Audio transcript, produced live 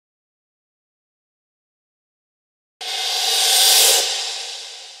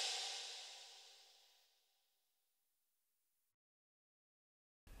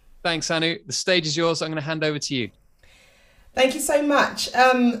Thanks, Anu. The stage is yours. I'm going to hand over to you. Thank you so much.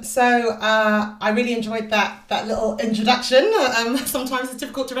 I really enjoyed that little introduction. Sometimes it's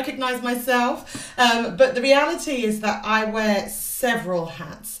difficult to recognise myself, but the reality is that I wear several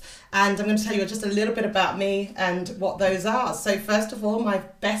hats. And I'm going to tell you just a little bit about me and what those are. So, first of all, my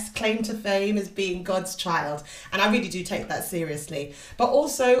best claim to fame is being God's child. And I really do take that seriously. But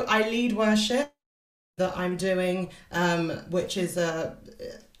also, I lead worship that I'm doing, which is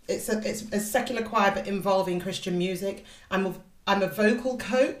it's a secular choir but involving Christian music. I'm a vocal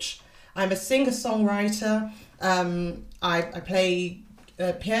coach. I'm a singer songwriter. I play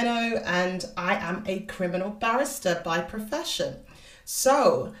piano, and I am a criminal barrister by profession.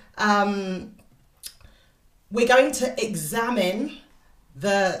 So we're going to examine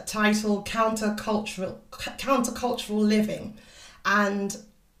the title countercultural living, and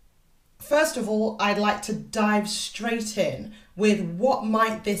first of all, I'd like to dive straight in with what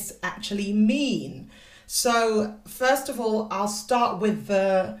might this actually mean. So, first of all, I'll start with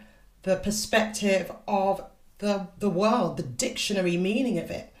the perspective of the world, the dictionary meaning of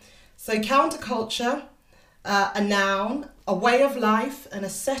it. So, counterculture, a noun, a way of life, and a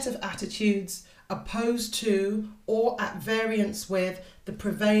set of attitudes opposed to or at variance with the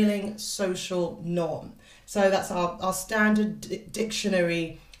prevailing social norm. So, that's our standard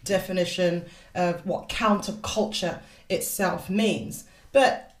dictionary definition of what counterculture itself means.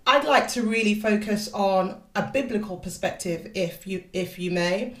 But I'd like to really focus on a biblical perspective, if you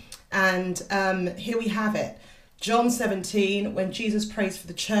may. And here we have it. John 17, when Jesus prays for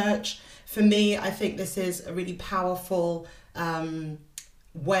the church. For me, I think this is a really powerful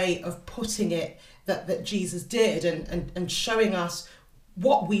way of putting it that Jesus did, and showing us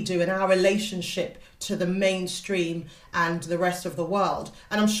what we do in our relationship to the mainstream and the rest of the world.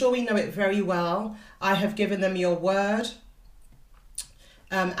 And I'm sure we know it very well. I have given them your word,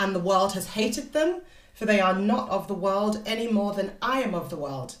 and the world has hated them, for they are not of the world any more than I am of the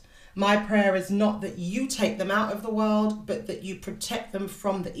world. My prayer is not that you take them out of the world, but that you protect them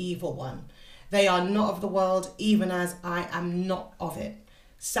from the evil one. They are not of the world, even as I am not of it.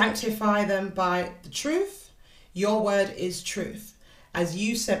 Sanctify them by the truth. Your word is truth. As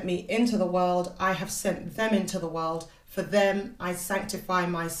you sent me into the world, I have sent them into the world. For them I sanctify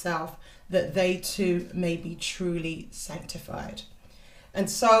myself, that they too may be truly sanctified. And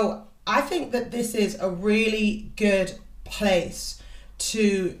so I think that this is a really good place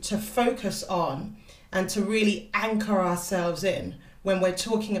to focus on and to really anchor ourselves in when we're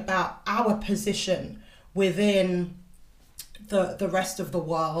talking about our position within the rest of the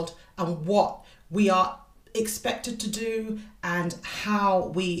world, and what we are expected to do and how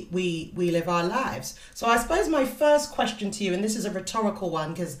we live our lives. So I suppose my first question to you, and this is a rhetorical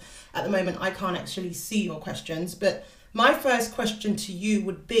one because at the moment I can't actually see your questions, but my first question to you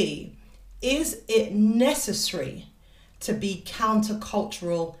would be, is it necessary to be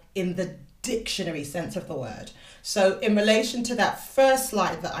countercultural in the dictionary sense of the word? So in relation to that first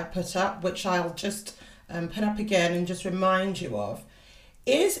slide that I put up, which I'll just put up again and just remind you of,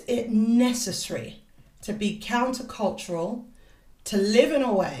 is it necessary to be countercultural, to live in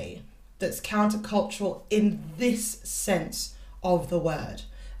a way that's countercultural in this sense of the word?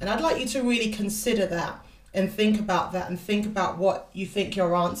 And I'd like you to really consider that and think about that, and think about what you think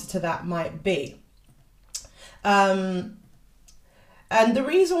your answer to that might be. And the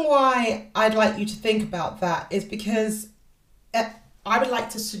reason why I'd like you to think about that is because I would like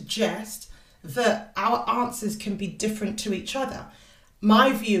to suggest that our answers can be different to each other.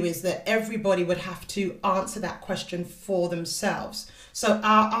 My view is that everybody would have to answer that question for themselves. So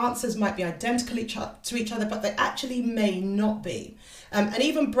our answers might be identical to each other, but they actually may not be. And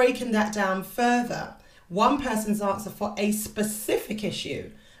even breaking that down further, one person's answer for a specific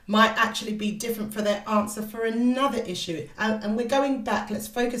issue might actually be different for their answer for another issue. And we're going back, let's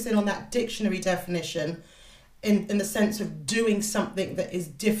focus in on that dictionary definition in the sense of doing something that is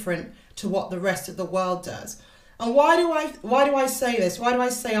different to what the rest of the world does. And why do I say this? Why do I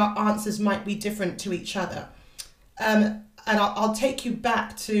say our answers might be different to each other? And I'll take you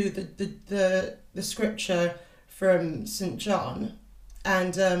back to the scripture from St. John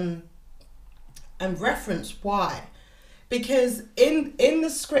and reference why. Because in the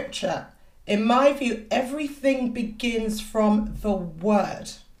scripture, in my view, everything begins from the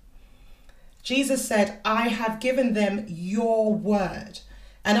word. Jesus said, I have given them your word.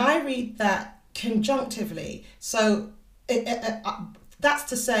 And I read that conjunctively. So that's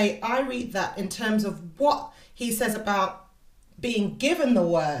to say, I read that in terms of what he says about being given the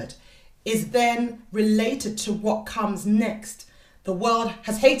word is then related to what comes next. The world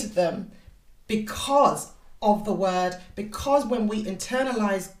has hated them because of the word, because when we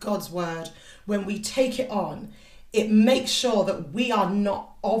internalize God's word, when we take it on, it makes sure that we are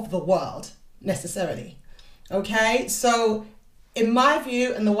not of the world necessarily. Okay, so in my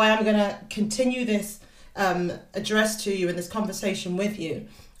view, and the way I'm going to continue this address to you in this conversation with you,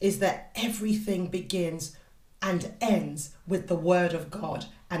 is that everything begins and ends with the word of God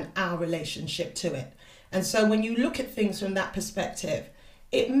and our relationship to it. And so when you look at things from that perspective,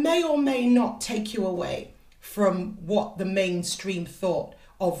 it may or may not take you away from what the mainstream thought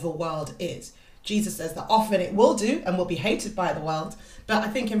of the world is. Jesus says that often it will do and will be hated by the world. But I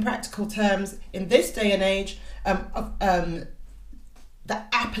think in practical terms, in this day and age, the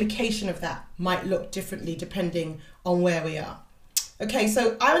application of that might look differently depending on where we are. Okay,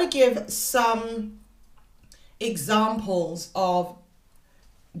 so I'm going to give some examples of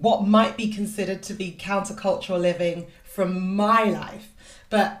what might be considered to be countercultural living from my life.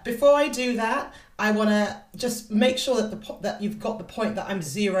 But before I do that, I want to just make sure that you've got the point that I'm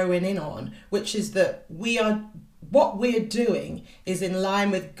zeroing in on, which is that what we're doing is in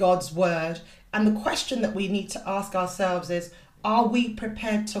line with God's word. And the question that we need to ask ourselves is, are we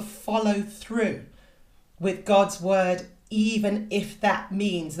prepared to follow through with God's word, even if that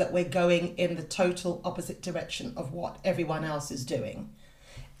means that we're going in the total opposite direction of what everyone else is doing?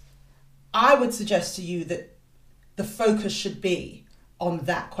 I would suggest to you that the focus should be on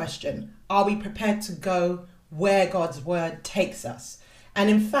that question. Are we prepared to go where God's word takes us? And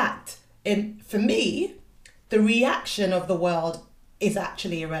in fact, for me, the reaction of the world is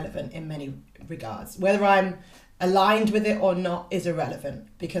actually irrelevant in many regards. Whether I'm aligned with it or not is irrelevant,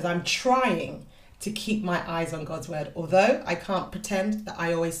 because I'm trying to keep my eyes on God's word, although I can't pretend that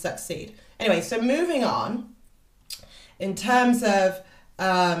I always succeed. Anyway, so moving on, in terms of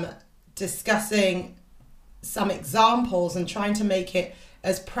discussing some examples and trying to make it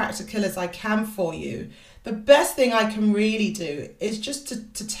as practical as I can for you, the best thing I can really do is just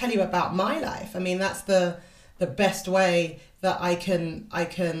to tell you about my life. I mean, that's the best way that I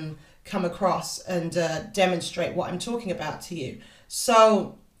can come across and demonstrate what I'm talking about to you.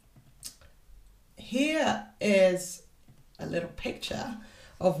 So here is a little picture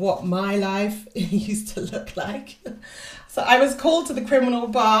of what my life used to look like. So I was called to the criminal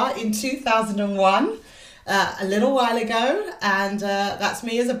bar in 2001, a little while ago, and that's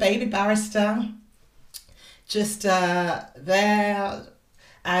me as a baby barrister, just there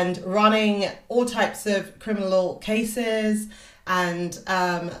and running all types of criminal cases, and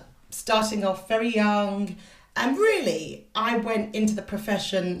starting off very young. And really, I went into the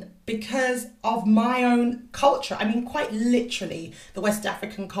profession because of my own culture. I mean, quite literally, the West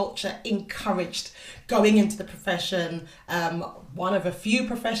African culture encouraged going into the profession, one of a few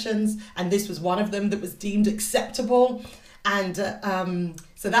professions, and this was one of them that was deemed acceptable. And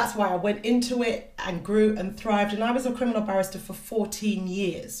so that's why I went into it and grew and thrived. And I was a criminal barrister for 14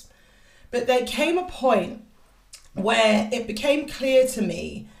 years. But there came a point where it became clear to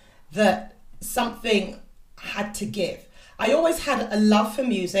me that something had to give. I always had a love for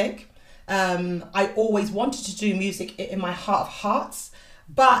music. I always wanted to do music in my heart of hearts,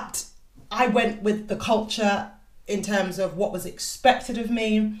 but I went with the culture in terms of what was expected of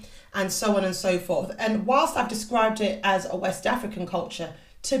me, and so on and so forth. And whilst I've described it as a West African culture,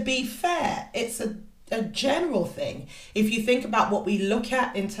 to be fair, it's a general thing. If you think about what we look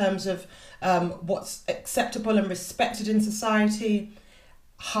at in terms of what's acceptable and respected in society,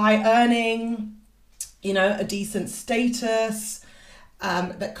 high earning, a decent status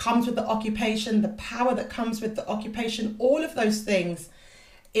that comes with the occupation, the power that comes with the occupation, all of those things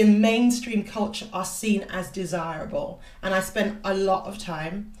in mainstream culture are seen as desirable. And I spent a lot of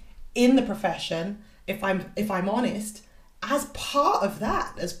time in the profession, if I'm honest, as part of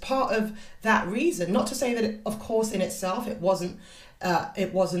that reason. Not to say that of course in itself it wasn't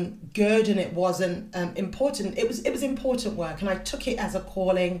good and it wasn't important. It was important work, and I took it as a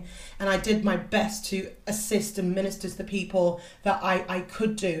calling, and I did my best to assist and minister to the people that I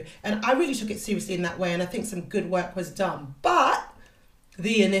could do. And I really took it seriously in that way, and I think some good work was done. But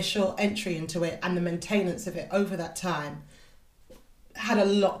the initial entry into it and the maintenance of it over that time had a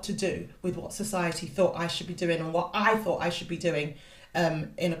lot to do with what society thought I should be doing and what I thought I should be doing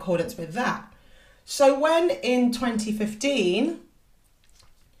in accordance with that. So when in 2015,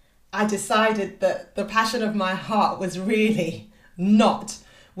 I decided that the passion of my heart was really not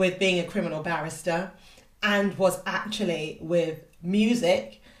with being a criminal barrister, and was actually with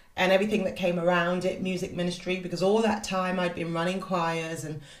music and everything that came around it, music ministry, because all that time I'd been running choirs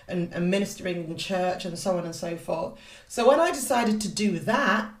and ministering in church and so on and so forth. So when I decided to do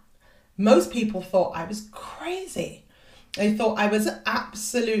that, most people thought I was crazy. They thought I was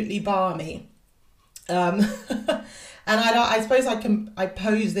absolutely balmy. And I suppose I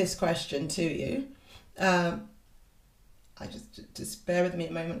pose this question to you. I just bear with me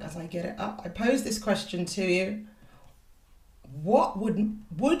a moment as I get it up. I pose this question to you. What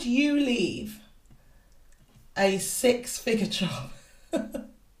would you leave a 6-figure job?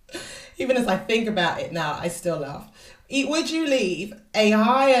 Even as I think about it now, I still laugh. Would you leave a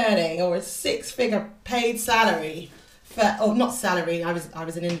high earning or a 6-figure paid salary not salary, I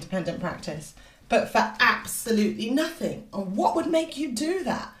was in independent practice, but for absolutely nothing? And what would make you do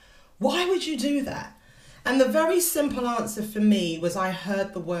that? Why would you do that? And the very simple answer for me was I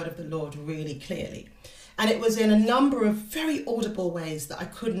heard the word of the Lord really clearly. And it was in a number of very audible ways that I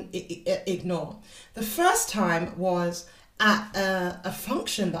couldn't ignore. The first time was at a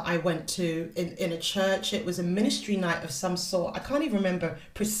function that I went to in a church. It was a ministry night of some sort. I can't even remember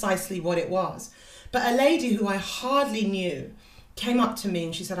precisely what it was. But a lady who I hardly knew came up to me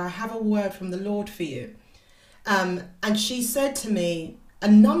and she said, I have a word from the Lord for you. And she said to me a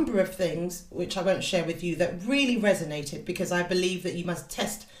number of things, which I won't share with you, that really resonated, because I believe that you must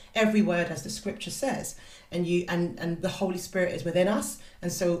test every word as the scripture says. And the Holy Spirit is within us.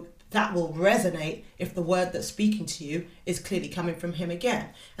 And so that will resonate if the word that's speaking to you is clearly coming from him again.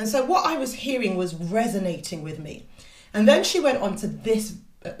 And so what I was hearing was resonating with me. And then she went on to this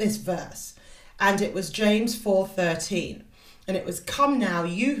verse, and it was James 4:13. And it was, come now,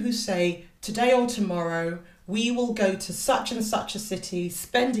 you who say, today or tomorrow, we will go to such and such a city,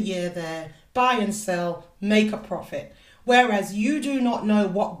 spend a year there, buy and sell, make a profit. Whereas you do not know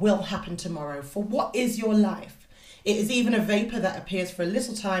what will happen tomorrow. For what is your life? It is even a vapor that appears for a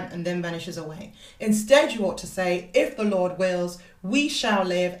little time and then vanishes away. Instead, you ought to say, if the Lord wills, we shall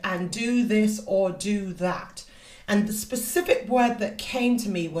live and do this or do that. And the specific word that came to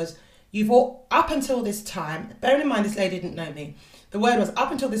me was, up until this time, bearing in mind this lady didn't know me, the word was,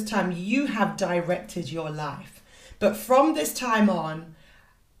 up until this time, you have directed your life. But from this time on,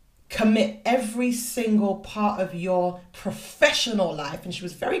 commit every single part of your professional life, and she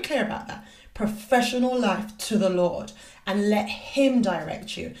was very clear about that, professional life, to the Lord, and let him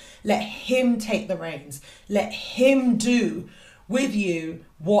direct you. Let him take the reins. Let him do with you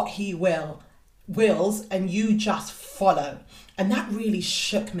what he wills, and you just follow. And that really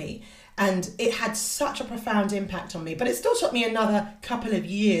shook me. And it had such a profound impact on me. But it still took me another couple of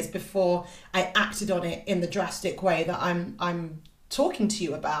years before I acted on it in the drastic way that I'm talking to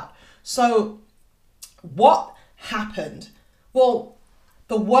you about. So what happened? Well,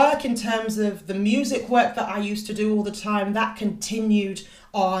 the work in terms of the music work that I used to do all the time, that continued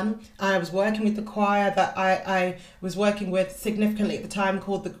on. I was working with the choir that I was working with significantly at the time,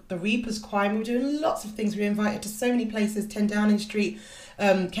 called the Reapers Choir. And we were doing lots of things. We were invited to so many places, 10 Downing Street,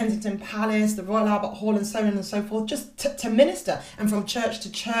 Kensington Palace, the Royal Albert Hall, and so on and so forth, just to minister, and from church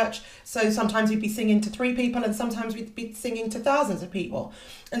to church. So sometimes we'd be singing to 3 people, and sometimes we'd be singing to thousands of people.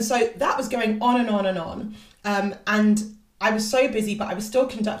 And so that was going on and on and on. And I was so busy, but I was still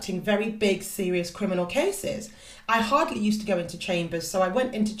conducting very big, serious criminal cases. I hardly used to go into chambers, so I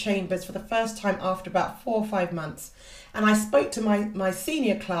went into chambers for the first time after about 4 or 5 months. And I spoke to my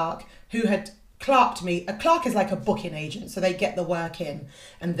senior clerk, who had clerked me. A clerk is like a booking agent, so they get the work in,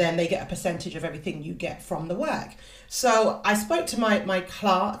 and then they get a percentage of everything you get from the work. So I spoke to my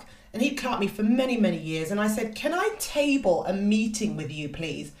clerk, and he'd clerked me for many, many years. And I said, can I table a meeting with you,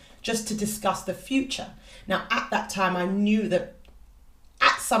 please, just to discuss the future? Now, at that time, I knew that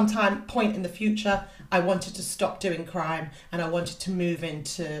at some point in the future, I wanted to stop doing crime, and I wanted to move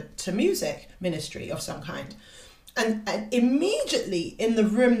into music ministry of some kind. And immediately in the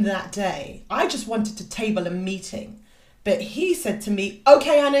room that day, I just wanted to table a meeting. But he said to me,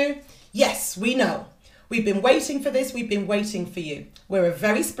 okay, Anu, yes, we know. We've been waiting for this. We've been waiting for you. We're a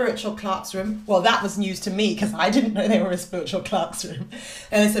very spiritual clerk's room. Well, that was news to me, because I didn't know they were a spiritual clerk's room.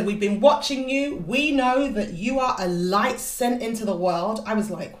 And they said, we've been watching you. We know that you are a light sent into the world. I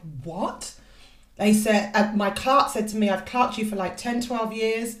was like, what? They said, my clerk said to me, I've clerked you for like 10, 12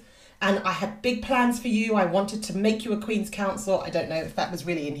 years. And I had big plans for you. I wanted to make you a Queen's Counsel. I don't know if that was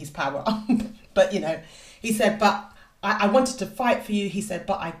really in his power. But, he said, but I wanted to fight for you. He said,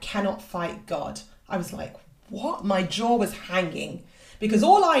 but I cannot fight God. I was like, what? My jaw was hanging, because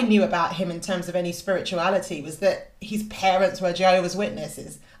all I knew about him in terms of any spirituality was that his parents were Jehovah's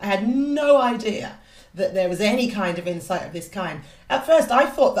Witnesses. I had no idea that there was any kind of insight of this kind. At first, I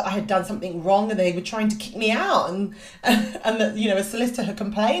thought that I had done something wrong and they were trying to kick me out, and that, a solicitor had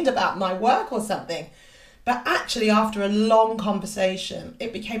complained about my work or something. But actually, after a long conversation,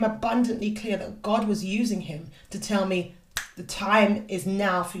 it became abundantly clear that God was using him to tell me, the time is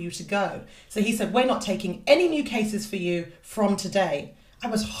now for you to go. So he said, we're not taking any new cases for you from today. I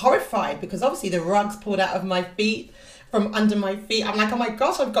was horrified because obviously the rug's pulled out of my feet, from under my feet. I'm like, oh my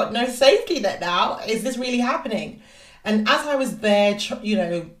gosh, I've got no safety net now. Is this really happening? And as I was there,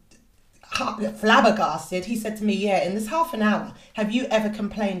 flabbergasted, he said to me, yeah, in this half an hour, have you ever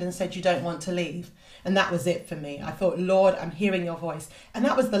complained and said you don't want to leave? And that was it for me. I thought, Lord, I'm hearing your voice. And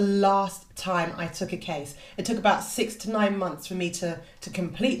that was the last time I took a case. It took about 6 to 9 months for me to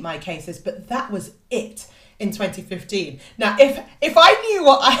complete my cases, but that was it in 2015. Now, if I knew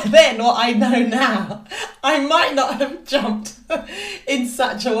what I know now, I might not have jumped in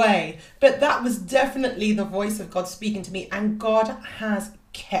such a way. But that was definitely the voice of God speaking to me, and God has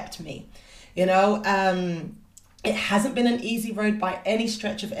kept me. It hasn't been an easy road by any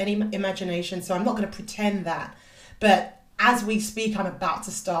stretch of any imagination, so I'm not going to pretend that. But as we speak, I'm about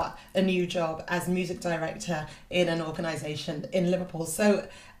to start a new job as music director in an organisation in Liverpool. So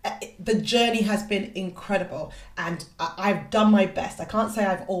the journey has been incredible, and I've done my best. I can't say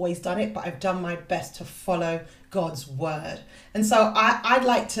I've always done it, but I've done my best to follow God's word. And so I'd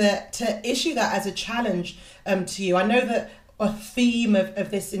like to issue that as a challenge to you. I know that a theme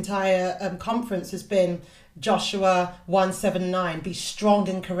of this entire conference has been Joshua 1:7-9, be strong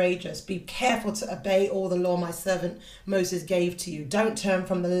and courageous, be careful to obey all the law my servant Moses gave to you. Don't turn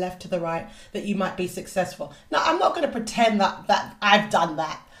from the left to the right, that you might be successful. Now, I'm not going to pretend that I've done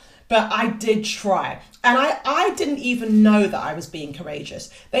that, but I did try. And I didn't even know that I was being courageous.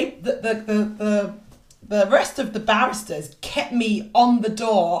 The rest of the barristers kept me on the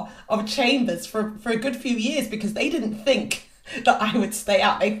door of chambers for a good few years because they didn't think that I would stay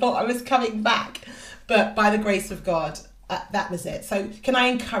out. They thought I was coming back. But by the grace of God, that was it. So can I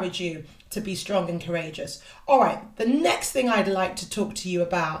encourage you to be strong and courageous? All right, the next thing I'd like to talk to you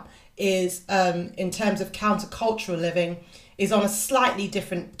about is, in terms of countercultural living, is on a slightly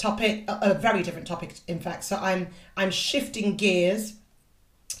different topic, a very different topic, in fact. So I'm shifting gears.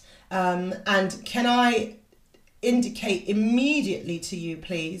 And can I indicate immediately to you,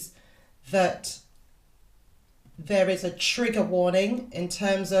 please, that there is a trigger warning in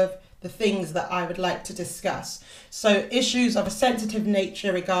terms of the things that I would like to discuss. So issues of a sensitive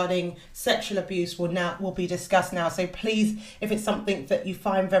nature regarding sexual abuse will be discussed now. So please, if it's something that you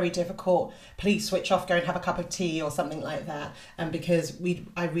find very difficult, please switch off, go and have a cup of tea or something like that. And because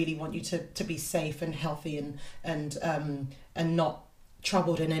I really want you to be safe and healthy and not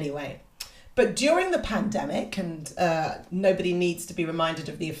troubled in any way. But during the pandemic, and nobody needs to be reminded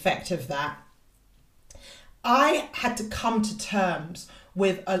of the effect of that, I had to come to terms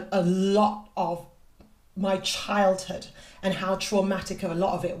with a lot of my childhood and how traumatic a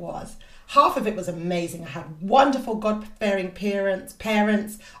lot of it was. Half of it was amazing. I had wonderful God-fearing parents,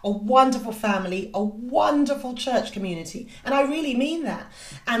 a wonderful family, a wonderful church community. And I really mean that.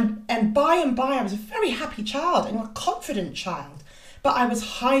 And by and by, I was a very happy child and a confident child. But I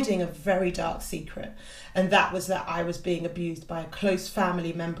was hiding a very dark secret. And that was that I was being abused by a close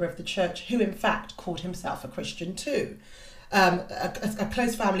family member of the church who, in fact, called himself a Christian too. A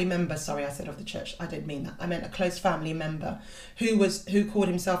close family member, sorry, I said of the church, I didn't mean that. I meant a close family member who called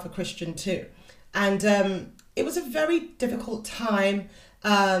himself a Christian too. And it was a very difficult time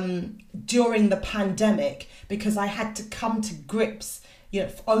during the pandemic because I had to come to grips,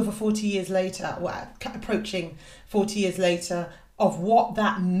 over 40 years later, approaching 40 years later, of what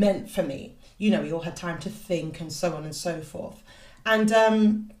that meant for me. We all had time to think and so on and so forth. And,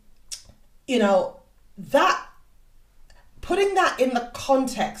 that, putting that in the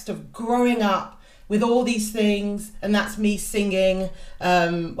context of growing up with all these things, and that's me singing,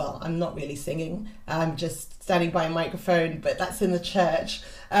 well, I'm not really singing, I'm just standing by a microphone, but that's in the church.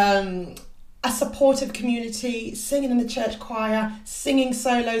 A supportive community, singing in the church choir, singing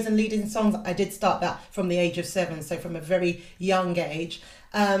solos and leading songs. I did start that from the age of 7, so from a very young age.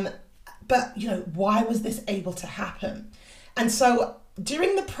 But, why was this able to happen? And so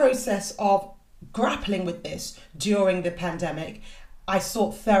during the process of grappling with this during the pandemic, I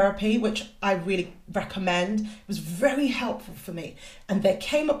sought therapy, which I really recommend. It was very helpful for me. And there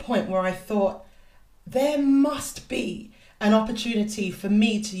came a point where I thought, there must be an opportunity for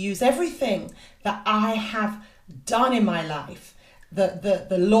me to use everything that I have done in my life,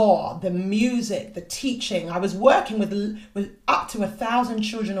 the law, the music, the teaching. I was working with up to 1,000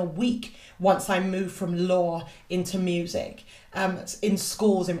 children a week once I moved from law into music, in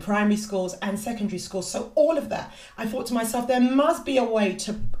schools, in primary schools and secondary schools. So all of that, I thought to myself, there must be a way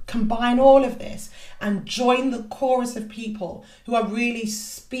to combine all of this and join the chorus of people who are really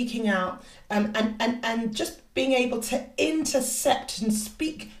speaking out and just being able to intercept and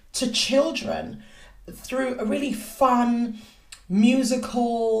speak to children through a really fun,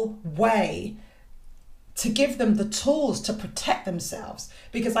 musical way to give them the tools to protect themselves.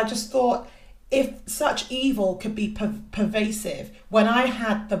 Because I just thought, if such evil could be pervasive when I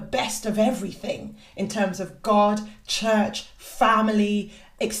had the best of everything in terms of God, church, family,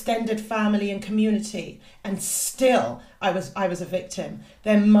 extended family and community, and still I was a victim,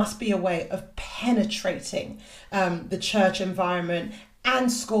 there must be a way of penetrating the church environment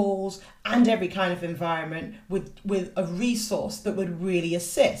and schools and every kind of environment with a resource that would really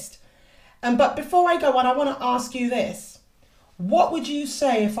assist. But before I go on, I want to ask you this. What would you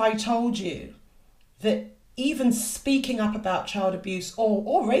say if I told you that even speaking up about child abuse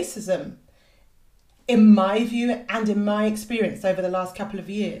or racism, in my view and in my experience over the last couple of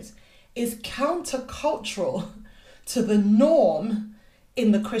years, is countercultural to the norm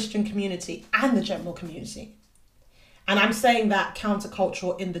in the Christian community and the general community? And I'm saying that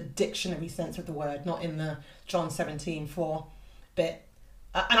countercultural in the dictionary sense of the word, not in the John 17:4 bit.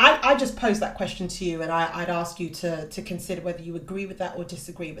 And I just pose that question to you, and I'd ask you to consider whether you agree with that or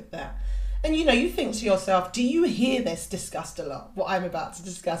disagree with that. And you think to yourself, do you hear this discussed a lot, what I'm about to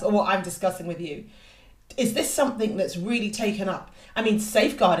discuss or what I'm discussing with you? Is this something that's really taken up? I mean,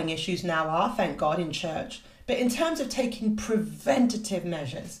 safeguarding issues now are, thank God, in church. But in terms of taking preventative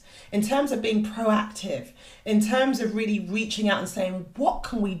measures, in terms of being proactive, in terms of really reaching out and saying, what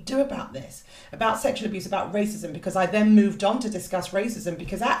can we do about this? About sexual abuse, about racism, because I then moved on to discuss racism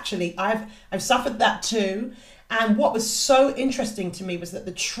because actually I've suffered that too. And what was so interesting to me was that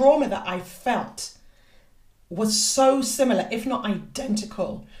the trauma that I felt was so similar, if not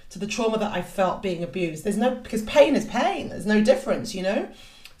identical, to the trauma that I felt being abused. Because pain is pain. There's no difference,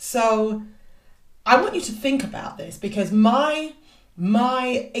 So I want you to think about this, because my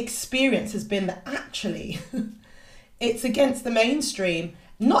experience has been that actually it's against the mainstream,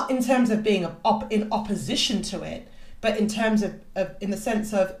 not in terms of being in opposition to it, but in terms of in the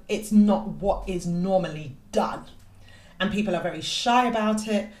sense of it's not what is normally done. And people are very shy about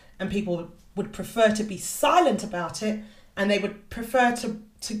it, and people would prefer to be silent about it, and they would prefer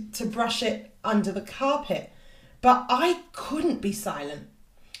to brush it under the carpet. But I couldn't be silent.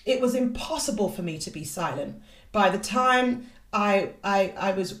 It was impossible for me to be silent. By the time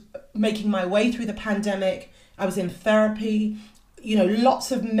I was making my way through the pandemic, I was in therapy,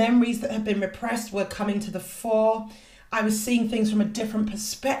 lots of memories that had been repressed were coming to the fore. I was seeing things from a different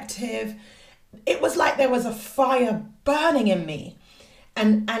perspective. It was like there was a fire burning in me.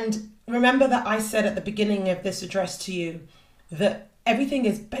 And remember that I said at the beginning of this address to you that everything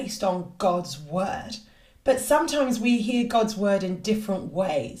is based on God's word. But sometimes we hear God's word in different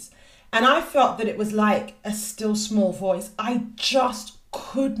ways. And I felt that it was like a still small voice. I just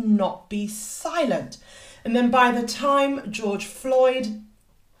could not be silent. And then by the time George Floyd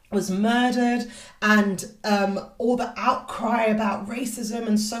was murdered and all the outcry about racism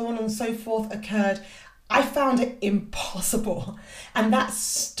and so on and so forth occurred, I found it impossible. And that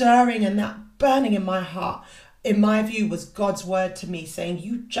stirring and that burning in my heart, in my view, was God's word to me saying,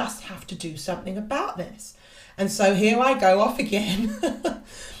 you just have to do something about this. And so here I go off again.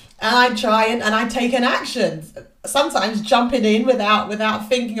 And I try and I take an action, sometimes jumping in without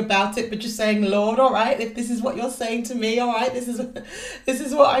thinking about it, but just saying, Lord, all right, if this is what you're saying to me, all right, this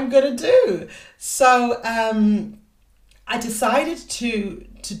is what I'm going to do. So I decided to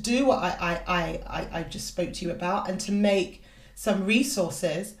do what I just spoke to you about, and to make some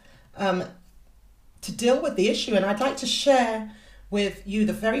resources to deal with the issue. And I'd like to share with you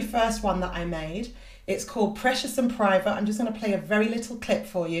the very first one that I made. It's called Precious and Private. I'm just going to play a very little clip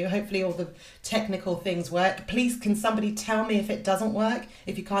for you. Hopefully all the technical things work. Please, can somebody tell me if it doesn't work,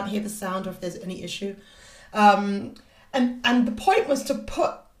 if you can't hear the sound or if there's any issue. And the point was to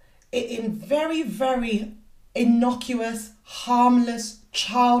put it in very, very innocuous, harmless,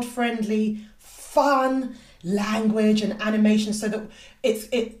 child-friendly, fun language and animation, so that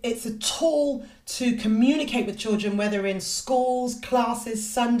it's a tool to communicate with children, whether in schools, classes,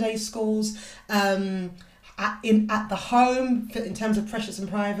 Sunday schools, at the home, in terms of Precious and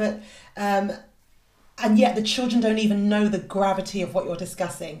Private. And yet the children don't even know the gravity of what you're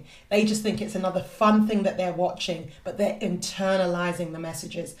discussing. They just think it's another fun thing that they're watching, but they're internalizing the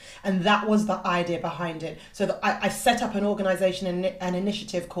messages. And that was the idea behind it. So that I set up an organization and an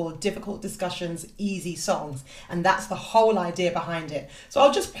initiative called Difficult Discussions, Easy Songs. And that's the whole idea behind it. So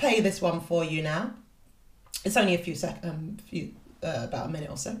I'll just play this one for you now. It's only about a minute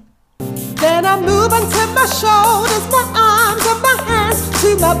or so. Then I move onto my shoulders, my arms and my hands,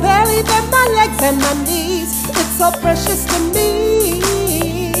 to my belly, then my legs and my knees. It's so precious to me,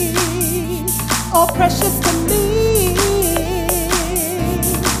 oh precious to me.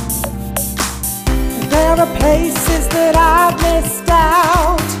 There are places that I've missed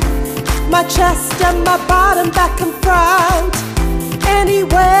out, my my chest and my bottom, back and front.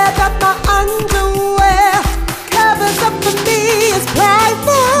 Anywhere that my underwear covers up for me is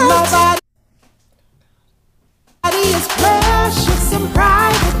private. My body is precious and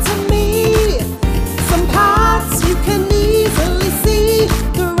private to me. Some parts you can easily see,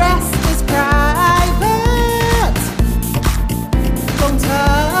 the rest is private. Don't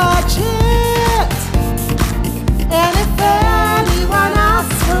touch it. And if anyone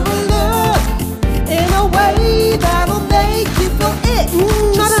asks for a look in a way that'll make you feel it,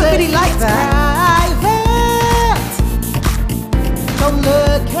 I don't really like that. Private. Don't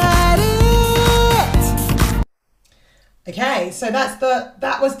look at it. Okay, so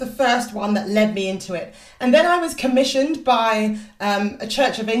that was the first one that led me into it. And then I was commissioned by a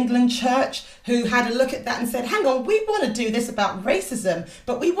Church of England church who had a look at that and said, hang on, we want to do this about racism,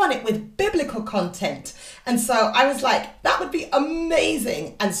 but we want it with biblical content. And so I was like, that would be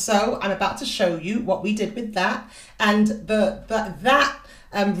amazing. And so I'm about to show you what we did with that. And that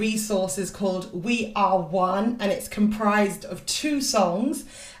resource is called We Are One, and it's comprised of 2 songs.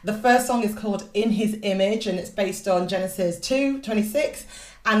 The first song is called In His Image, and it's based on Genesis 2:26.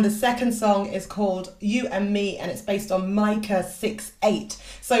 And the second song is called You and Me, and it's based on Micah 6:8.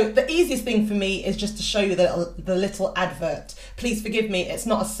 So the easiest thing for me is just to show you the little advert. Please forgive me, it's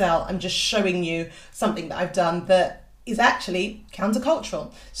not a sell. I'm just showing you something that I've done that is actually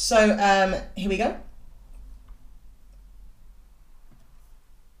countercultural. So here we go.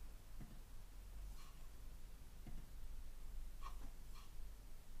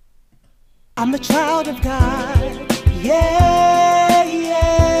 I'm a child of God. Yeah,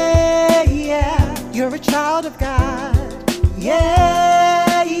 yeah, yeah. You're a child of God.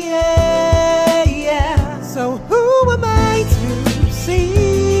 Yeah, yeah, yeah. So who am I to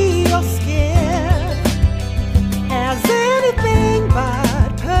see your skin as anything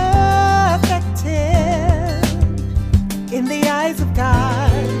but perfected in the eyes of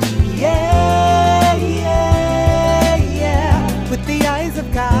God? Yeah, yeah, yeah. With the eyes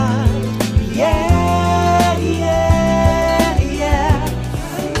of God. Yeah, yeah, yeah.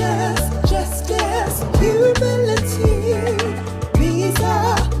 Kindness, justice, humility. These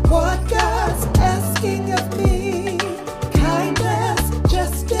are what God's asking of me. Kindness,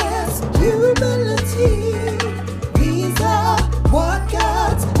 justice, humility. These are what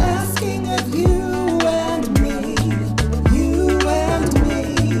God's asking of you and me. You and me.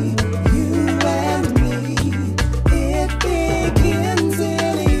 You and me. It begins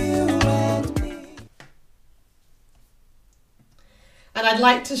in you and me. And I'd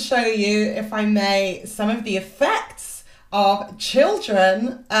like to show you, if I may, some of the effects of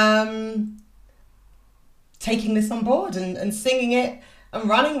children taking this on board and singing it and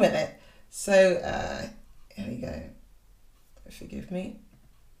running with it. So here we go. Forgive me.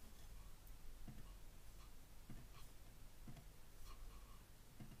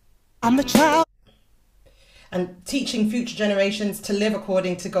 I'm a child. And teaching future generations to live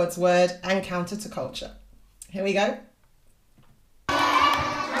according to God's word and counter to culture. Here we go.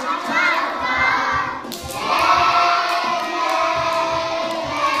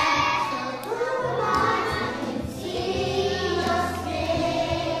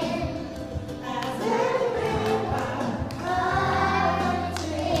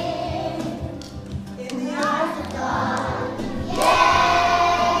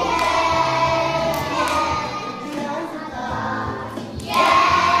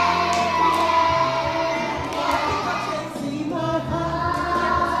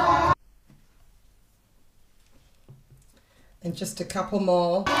 And just a couple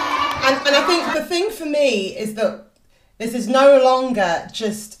more. And I think the thing for me is that this is no longer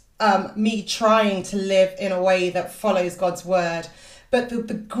just me trying to live in a way that follows God's word, but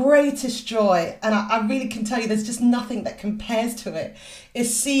the greatest joy, and I really can tell you there's just nothing that compares to it,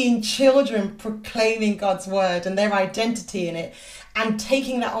 is seeing children proclaiming God's word and their identity in it, and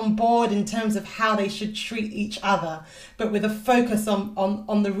taking that on board in terms of how they should treat each other, but with a focus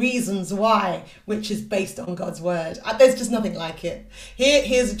on the reasons why, which is based on God's word. There's just nothing like it.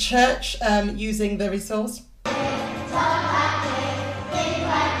 Here's a church using the resource.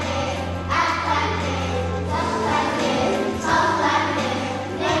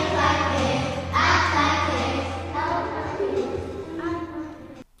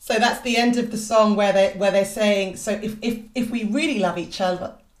 So that's the end of the song where they're saying, so if we really love each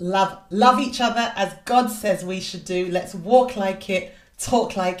other, love each other as God says we should do, let's walk like it,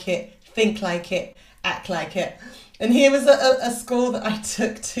 talk like it, think like it, act like it. And here was a school that I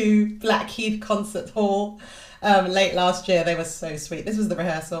took to Blackheath Concert Hall late last year. They were so sweet. This was the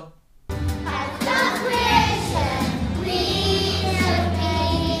rehearsal.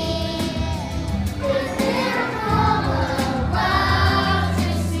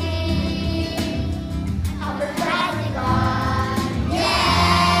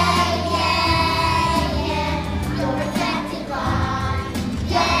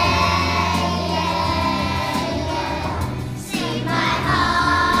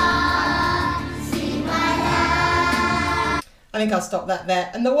 think I'll stop that there.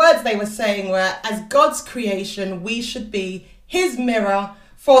 And the words they were saying were, as God's creation, we should be his mirror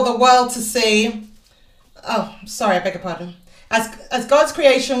for the world to see. Oh, sorry, I beg your pardon. As God's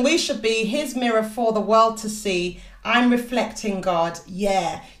creation, we should be his mirror for the world to see. I'm reflecting God.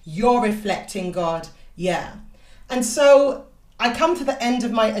 Yeah. You're reflecting God. Yeah. And so I come to the end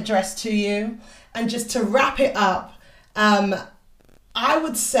of my address to you. And just to wrap it up, I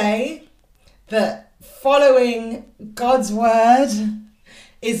would say that following God's word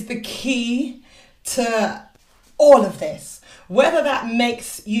is the key to all of this. Whether that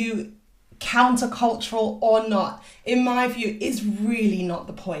makes you countercultural or not, in my view, is really not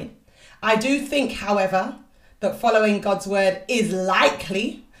the point. I do think, however, that following God's word is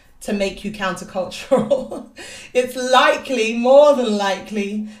likely to make you countercultural. It's likely, more than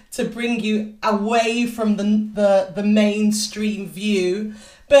likely, to bring you away from the mainstream view,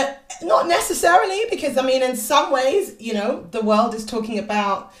 but not necessarily, because I mean, in some ways, you know, the world is talking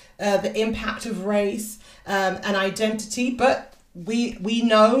about the impact of race and identity, but we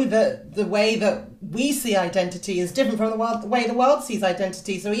know that the way that we see identity is different from the way the world sees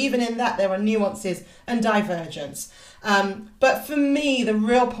identity. So even in that, there are nuances and divergence. But for me, the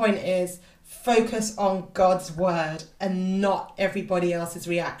real point is focus on God's word and not everybody else's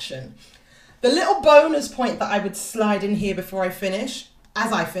reaction. The little bonus point that I would slide in here before I finish,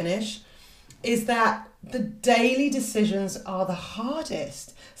 is that the daily decisions are the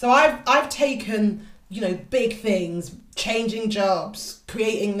hardest. So I've taken, you know, big things, changing jobs,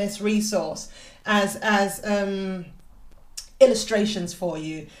 creating this resource as illustrations for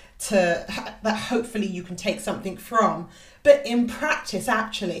you that hopefully you can take something from. But in practice,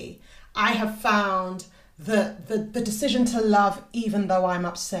 actually, I have found that the decision to love even though I'm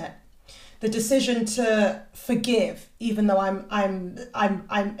upset, the decision to forgive even though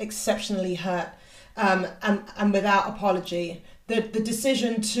I'm exceptionally hurt, and without apology, the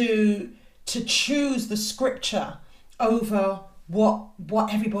decision to choose the scripture over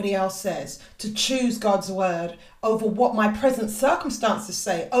what everybody else says, to choose God's word over what my present circumstances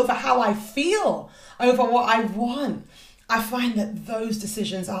say, over how I feel, over what I want. I find that those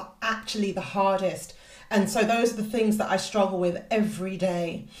decisions are actually the hardest. And so those are the things that I struggle with every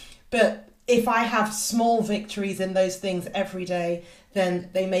day. But if I have small victories in those things every day, then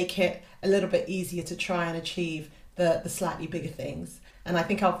they make it a little bit easier to try and achieve the slightly bigger things. And I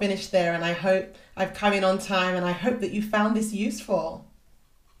think I'll finish there, and I hope I've come in on time, and I hope that you found this useful.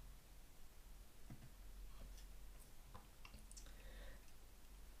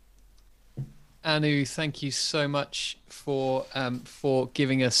 Anu, thank you so much for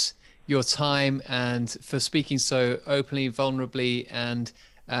giving us your time and for speaking so openly, vulnerably, and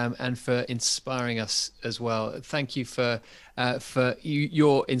for inspiring us as well. Thank you for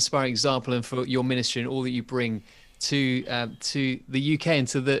your inspiring example and for your ministry and all that you bring to the UK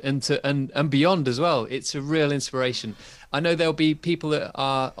and beyond as well. It's a real inspiration. I know there'll be people that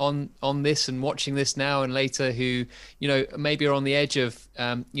are on this and watching this now and later who, you know, maybe are on the edge of,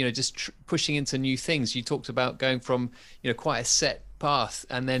 just pushing into new things. You talked about going from, quite a set path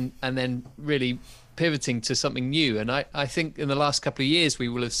and then really pivoting to something new. And I think in the last couple of years, we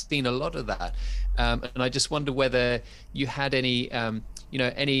will have seen a lot of that. And I just wonder whether you had any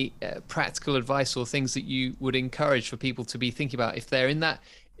practical advice or things that you would encourage for people to be thinking about if they're in that,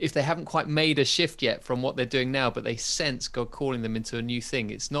 if they haven't quite made a shift yet from what they're doing now, but they sense God calling them into a new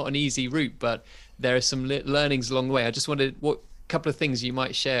thing. It's not an easy route, but there are some learnings along the way. I just wondered what couple of things you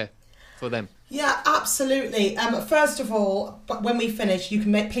might share for them. Yeah, absolutely. First of all, when we finish, you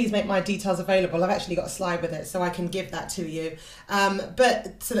can please make my details available. I've actually got a slide with it, so I can give that to you.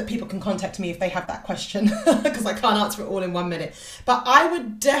 But so that people can contact me if they have that question, because I can't answer it all in 1 minute. But I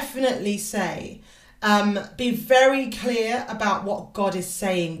would definitely say, be very clear about what God is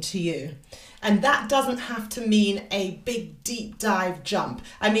saying to you. And that doesn't have to mean a big deep dive jump.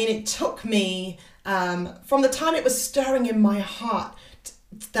 I mean, it took me from the time it was stirring in my heart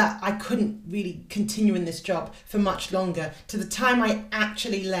that I couldn't really continue in this job for much longer, to the time I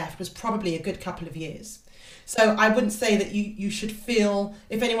actually left was probably a good couple of years. So I wouldn't say that you should feel,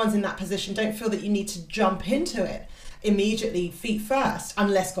 if anyone's in that position, don't feel that you need to jump into it immediately, feet first,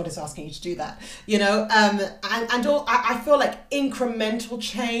 unless God is asking you to do that, I feel like incremental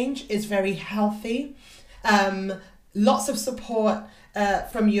change is very healthy. Lots of support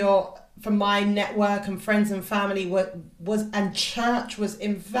from my network and friends and family and church was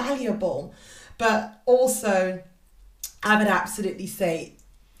invaluable. But also, I would absolutely say,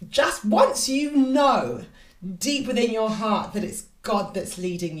 just once you know deep within your heart that it's God that's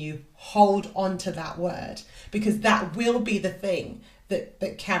leading you, hold on to that word, because that will be the thing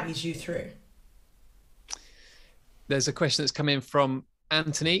that carries you through. There's a question that's come in from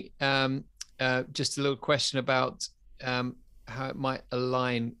Anthony. Just a little question about how it might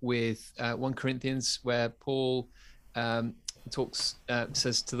align with 1 Corinthians, where Paul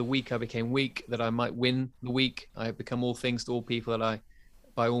says, to the weak I became weak, that I might win the weak. I have become all things to all people, that I,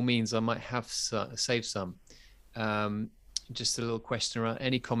 by all means, I might have saved some. Just a little question around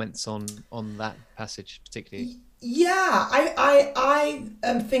any comments on that passage particularly. Yeah, I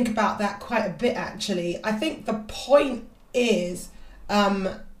think about that quite a bit, actually. I think the point is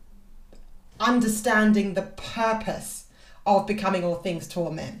understanding the purpose of becoming all things to all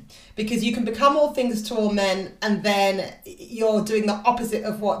men, because you can become all things to all men and then you're doing the opposite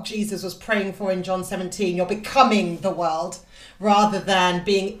of what Jesus was praying for in John 17. You're becoming the world rather than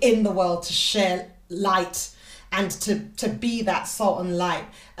being in the world to share light and to be that salt and light.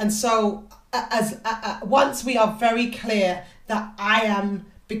 And so once we are very clear that I am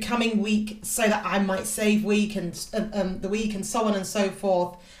becoming weak so that I might save weak and the weak and so on and so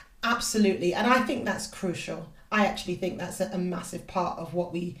forth, absolutely. And I think that's crucial. I actually think that's a massive part of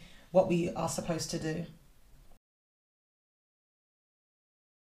what we are supposed to do.